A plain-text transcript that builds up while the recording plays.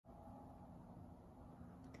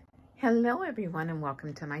Hello everyone and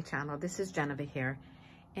welcome to my channel. This is Geneva here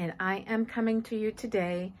and I am coming to you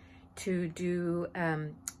today to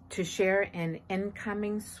share an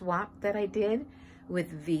incoming swap that I did with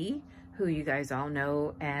V, who you guys all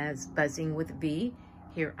know as Buzzing with V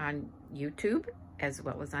here on YouTube as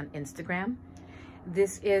well as on Instagram.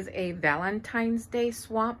 This is a Valentine's Day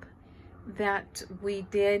swap that we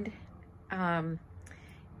did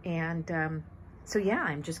so yeah,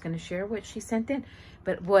 I'm just going to share what she sent in.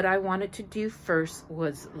 But what I wanted to do first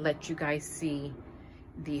was let you guys see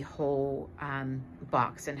the whole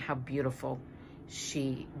box and how beautiful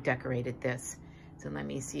she decorated this. So let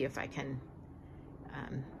me see if I can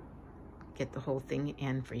get the whole thing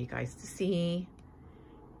in for you guys to see.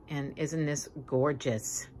 And isn't this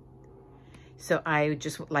gorgeous? So I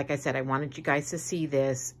just, like I said, I wanted you guys to see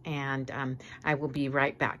this, and I will be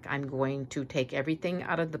right back. I'm going to take everything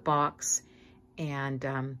out of the box and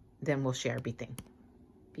then we'll share everything.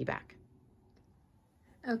 Be back.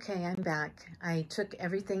 Okay, I'm back. I took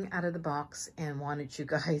everything out of the box and wanted you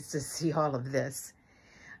guys to see all of this.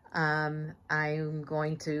 I'm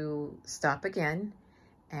going to stop again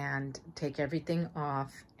and take everything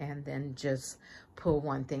off and then just pull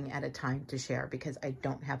one thing at a time to share, because I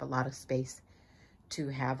don't have a lot of space to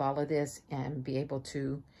have all of this and be able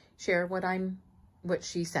to share what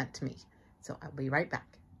she sent to me. So I'll be right back.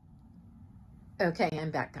 Okay, I'm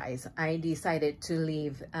back, guys. I decided to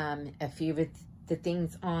leave a few of the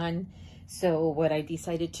things on. So what I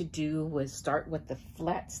decided to do was start with the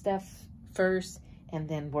flat stuff first and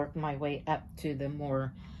then work my way up to the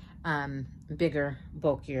more bigger,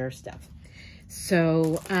 bulkier stuff.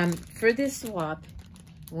 So for this swap,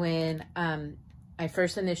 when I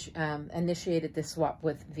first initiated this swap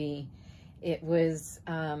with V, it was,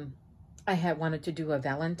 I had wanted to do a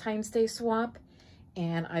Valentine's Day swap,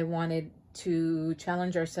 and I wanted to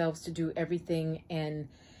challenge ourselves to do everything in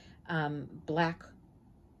black,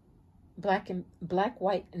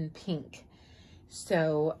 white, and pink.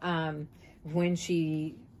 So when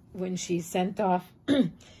she sent off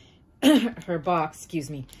her box,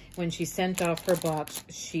 when she sent off her box,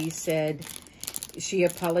 she said she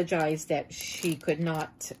apologized that she could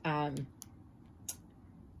not,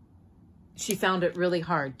 she found it really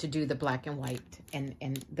hard to do the black and white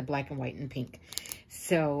and the black and white and pink.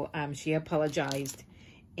 So she apologized,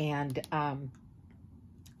 and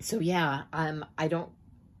so yeah, I'm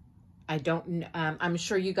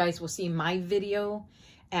sure you guys will see my video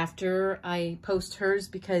after I post hers,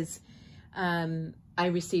 because I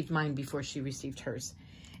received mine before she received hers.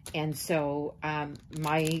 And so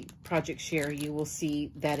my project share, you will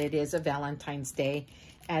see that it is a Valentine's Day.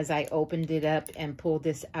 As I opened it up and pulled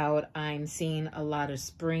this out, I'm seeing a lot of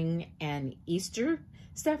spring and Easter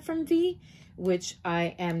stuff from V, which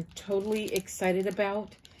I am totally excited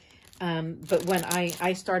about. But when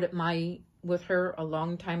I started with her a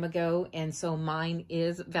long time ago, and so mine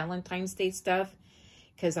is Valentine's Day stuff,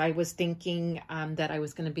 because I was thinking that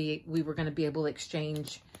we were going to be able to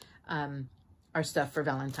exchange our stuff for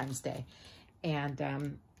Valentine's Day.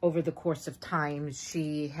 And over the course of time,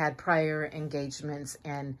 she had prior engagements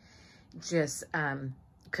and just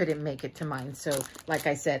couldn't make it to mine. So like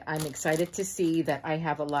I said, I'm excited to see that I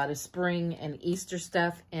have a lot of spring and Easter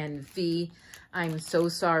stuff. And V, I'm so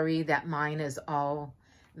sorry that mine is all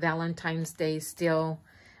Valentine's Day still.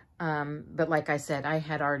 But like I said, I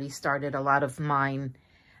had already started a lot of mine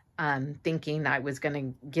thinking I was going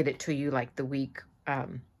to get it to you like the week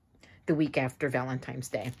after Valentine's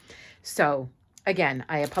Day. So again,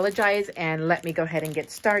 I apologize, and let me go ahead and get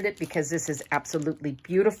started, because this is absolutely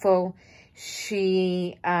beautiful.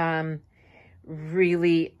 She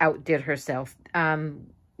really outdid herself.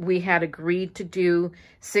 We had agreed to do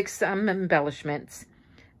 6 embellishments,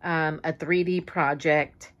 a 3D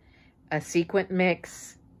project, a sequin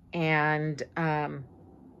mix, and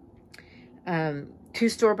 2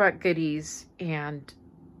 store-bought goodies, and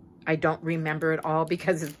I don't remember it all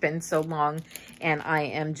because it's been so long, and I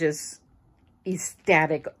am just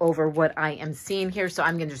ecstatic over what I am seeing here. So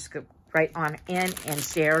I'm going to just go right on in and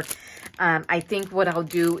share. I think what I'll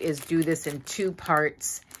do is do this in 2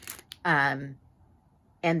 parts and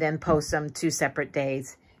then post them 2 separate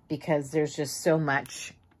days, because there's just so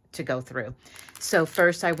much to go through. So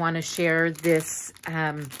first I want to share this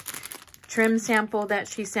trim sample that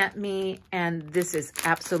she sent me, and this is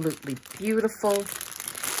absolutely beautiful.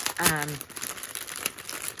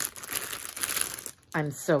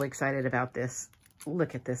 I'm so excited about this.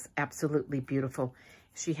 Look at this, absolutely beautiful.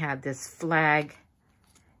 She had this flag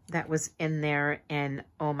that was in there, and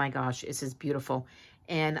oh my gosh, this is beautiful.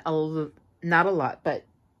 And not a lot, but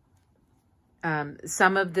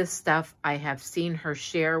some of this stuff I have seen her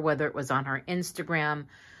share, whether it was on her Instagram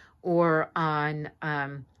or on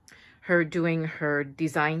her doing her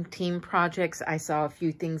design team projects. I saw a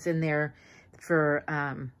few things in there for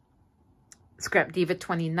Scrap Diva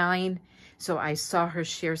 29. So I saw her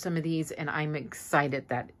share some of these, and I'm excited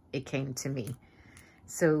that it came to me.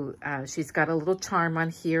 So she's got a little charm on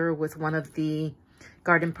here with one of the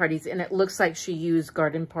garden parties, and it looks like she used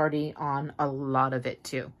Garden Party on a lot of it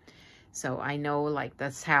too. So I know like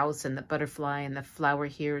this house and the butterfly and the flower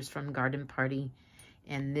here is from Garden Party,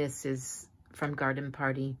 and this is from Garden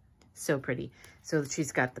Party. So pretty. So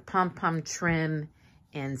she's got the pom-pom trim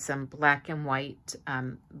and some black and white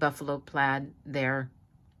buffalo plaid there.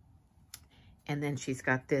 And then she's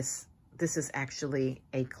got this. This is actually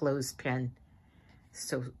a clothespin.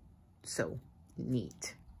 So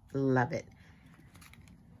neat. Love it.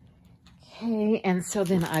 Okay, and so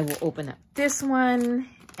then I will open up this one.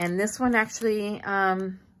 And this one actually, I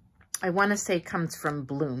want to say comes from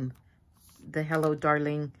Bloom. The Hello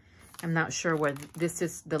Darling. I'm not sure where this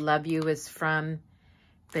is, the Love You is from,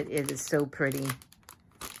 but it is so pretty.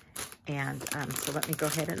 And so let me go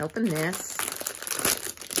ahead and open this.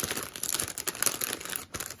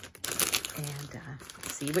 And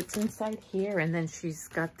see what's inside here. And then she's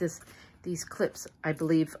got these clips, I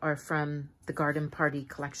believe, are from the Garden Party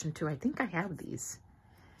collection too. I think I have these.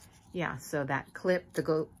 Yeah, so that clip, the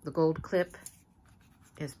gold clip,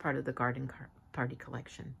 is part of the Garden Party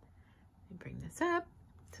collection. Let me bring this up.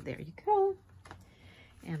 So there you go.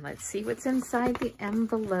 And let's see what's inside the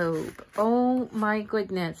envelope. Oh my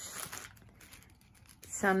goodness.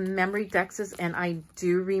 Some memory dexes, and I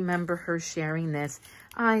do remember her sharing this.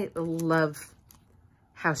 I love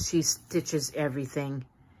how she stitches everything.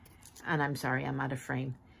 And I'm sorry, I'm out of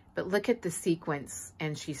frame. But look at the sequence,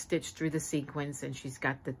 and she stitched through the sequence, and she's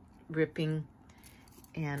got the ripping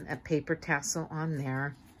and a paper tassel on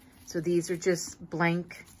there. So these are just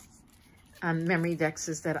blank memory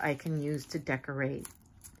dexes that I can use to decorate.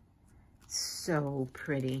 So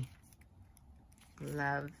pretty.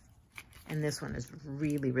 Love. And this one is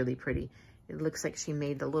really, really pretty. It looks like she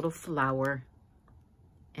made the little flower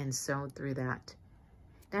and sewed through that.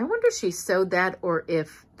 Now, I wonder if she sewed that or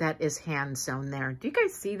if that is hand sewn there. Do you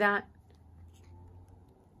guys see that?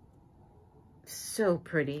 So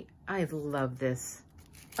pretty. I love this.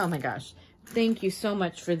 Oh my gosh. Thank you so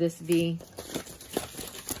much for this, V.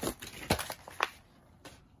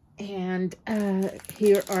 And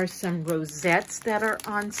here are some rosettes that are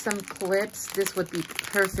on some clips. This would be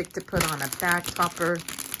perfect to put on a back topper.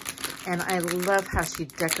 And I love how she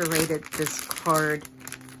decorated this card.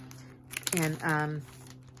 And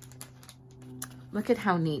look at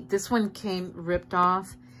how neat. This one came ripped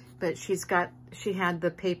off, but she had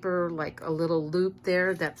the paper, like a little loop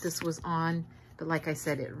there that this was on. But like I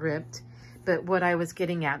said, it ripped. But what I was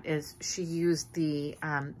getting at is she used the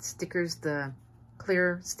stickers, the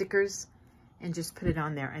clear stickers, and just put it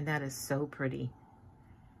on there, and that is so pretty.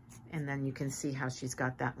 And then you can see how she's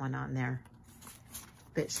got that one on there.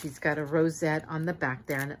 But she's got a rosette on the back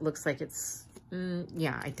there, and it looks like it's,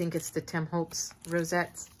 yeah, I think it's the Tim Holtz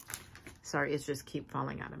rosettes. Sorry, it's just keep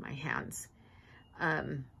falling out of my hands.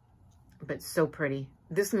 But so pretty.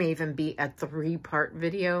 This may even be a 3-part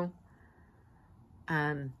video,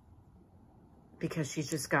 because she's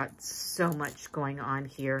just got so much going on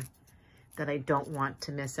here that I don't want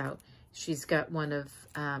to miss out. She's got one of,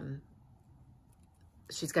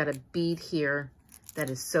 she's got a bead here that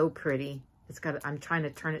is so pretty. It's got, I'm trying to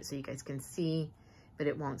turn it so you guys can see, but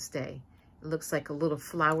it won't stay. It looks like a little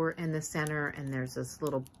flower in the center, and there's this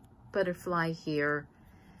little butterfly here.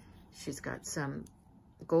 She's got some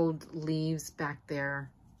gold leaves back there,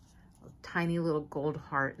 a tiny little gold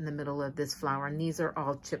heart in the middle of this flower, and these are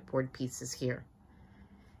all chipboard pieces here.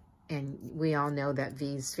 And we all know that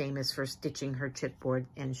V's famous for stitching her chipboard,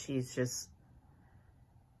 and she's just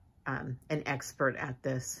an expert at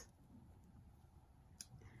this.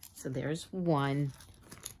 So there's one,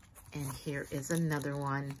 and here is another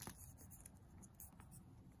one.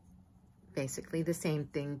 Basically the same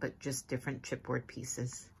thing, but just different chipboard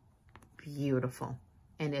pieces. Beautiful.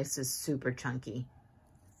 And this is super chunky.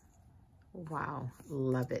 Wow,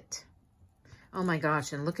 love it. Oh my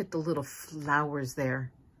gosh, and look at the little flowers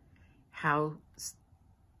there. How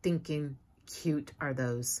stinking cute are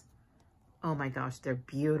those? Oh my gosh, they're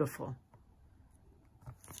beautiful.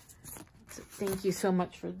 So thank you so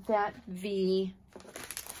much for that, V.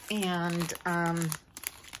 And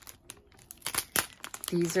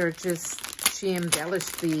these are just, she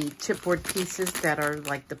embellished the chipboard pieces that are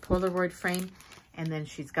like the Polaroid frame. And then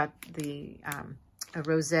she's got the a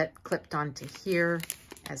rosette clipped onto here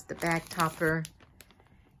as the bag topper.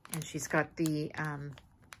 And she's got the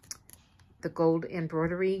gold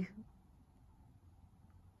embroidery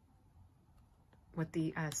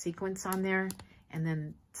sequins on there, and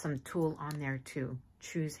then some tulle on there too.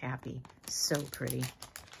 Choose happy. So pretty.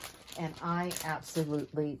 And I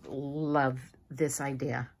absolutely love this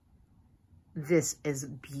idea. This is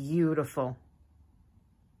beautiful.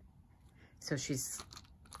 So she's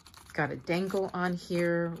got a dangle on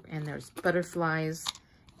here, and there's butterflies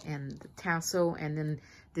and the tassel, and then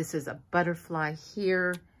this is a butterfly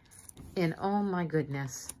here. And oh my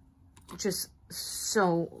goodness, just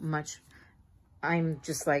so much. I'm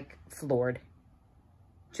just like floored,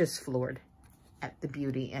 just floored at the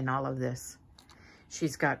beauty in all of this.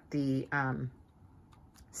 She's got the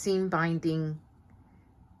seam binding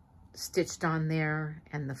stitched on there,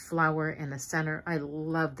 and the flower in the center. I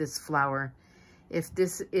love this flower. If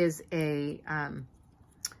this is a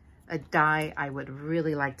die, I would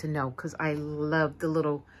really like to know, because I love the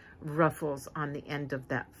little ruffles on the end of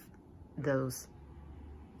those.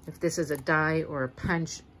 If this is a die or a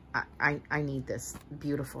punch, I need this.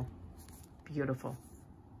 Beautiful, beautiful.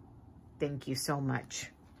 Thank you so much.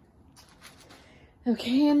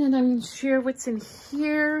 Okay, and then I'm going to share what's in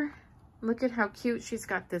here. Look at how cute. She's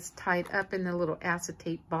got this tied up in the little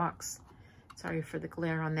acetate box. Sorry for the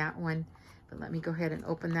glare on that one. But let me go ahead and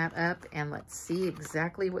open that up, and let's see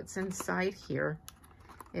exactly what's inside here.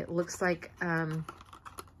 It looks like, I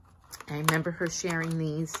remember her sharing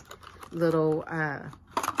these little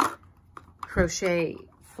crochet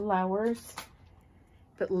flowers.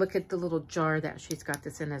 But look at the little jar that she's got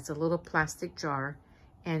this in. It's a little plastic jar.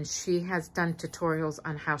 And she has done tutorials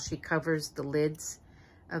on how she covers the lids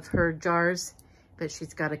of her jars. But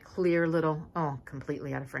she's got a clear little, oh,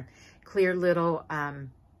 completely out of frame, clear little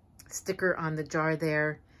sticker on the jar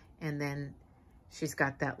there. And then she's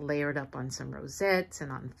got that layered up on some rosettes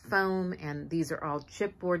and on foam. And these are all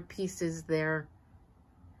chipboard pieces there.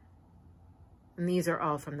 And these are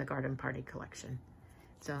all from the Garden Party collection.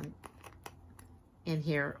 So in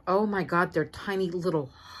here, oh my God, they're tiny little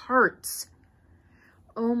hearts.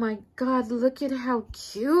 Oh my God, look at how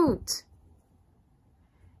cute.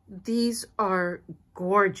 These are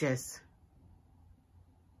gorgeous.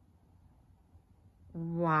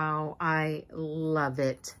 Wow, I love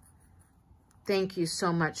it. Thank you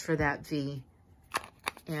so much for that, V.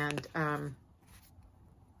 And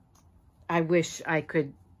I wish I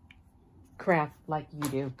could craft like you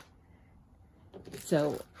do.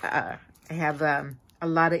 So I have a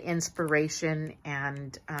lot of inspiration,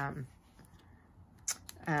 and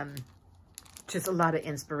just a lot of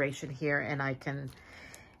inspiration here, and I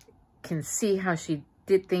can see how she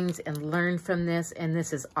did things and learn from this, and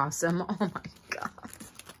this is awesome. Oh my God.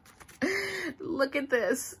 Look at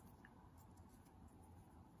this.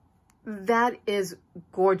 That is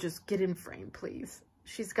gorgeous. Get in frame, please.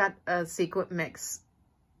 She's got a sequin mix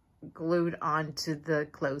glued onto the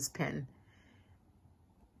clothespin.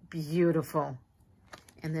 Beautiful.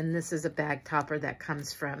 And then this is a bag topper that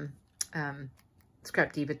comes from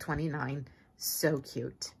Scrap Diva 29. So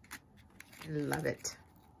cute. Love it.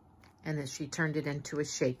 And then she turned it into a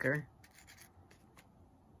shaker.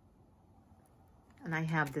 And I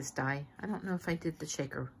have this die. I don't know if I did the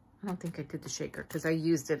shaker. I don't think I did the shaker because I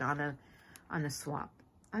used it on a swap.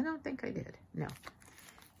 I don't think I did. No.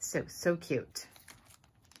 So cute.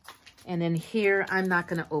 And then here, I'm not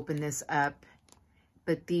going to open this up,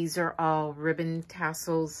 but these are all ribbon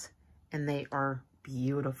tassels, and they are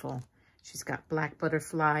beautiful. She's got black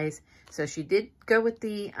butterflies. So she did go with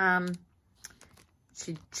the,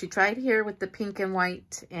 she tried here with the pink and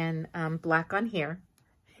white and black on here.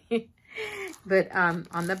 But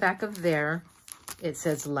on the back of there, it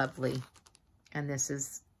says lovely. And this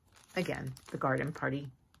is, again, the Garden Party.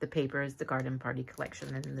 The paper is the Garden Party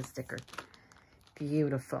collection, and the sticker.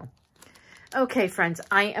 Beautiful. Okay, friends,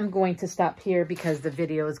 I am going to stop here because the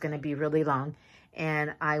video is going to be really long.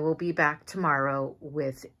 And I will be back tomorrow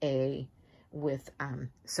with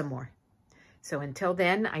some more. So until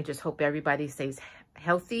then, I just hope everybody stays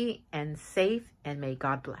healthy and safe, and may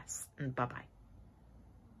God bless. And bye-bye.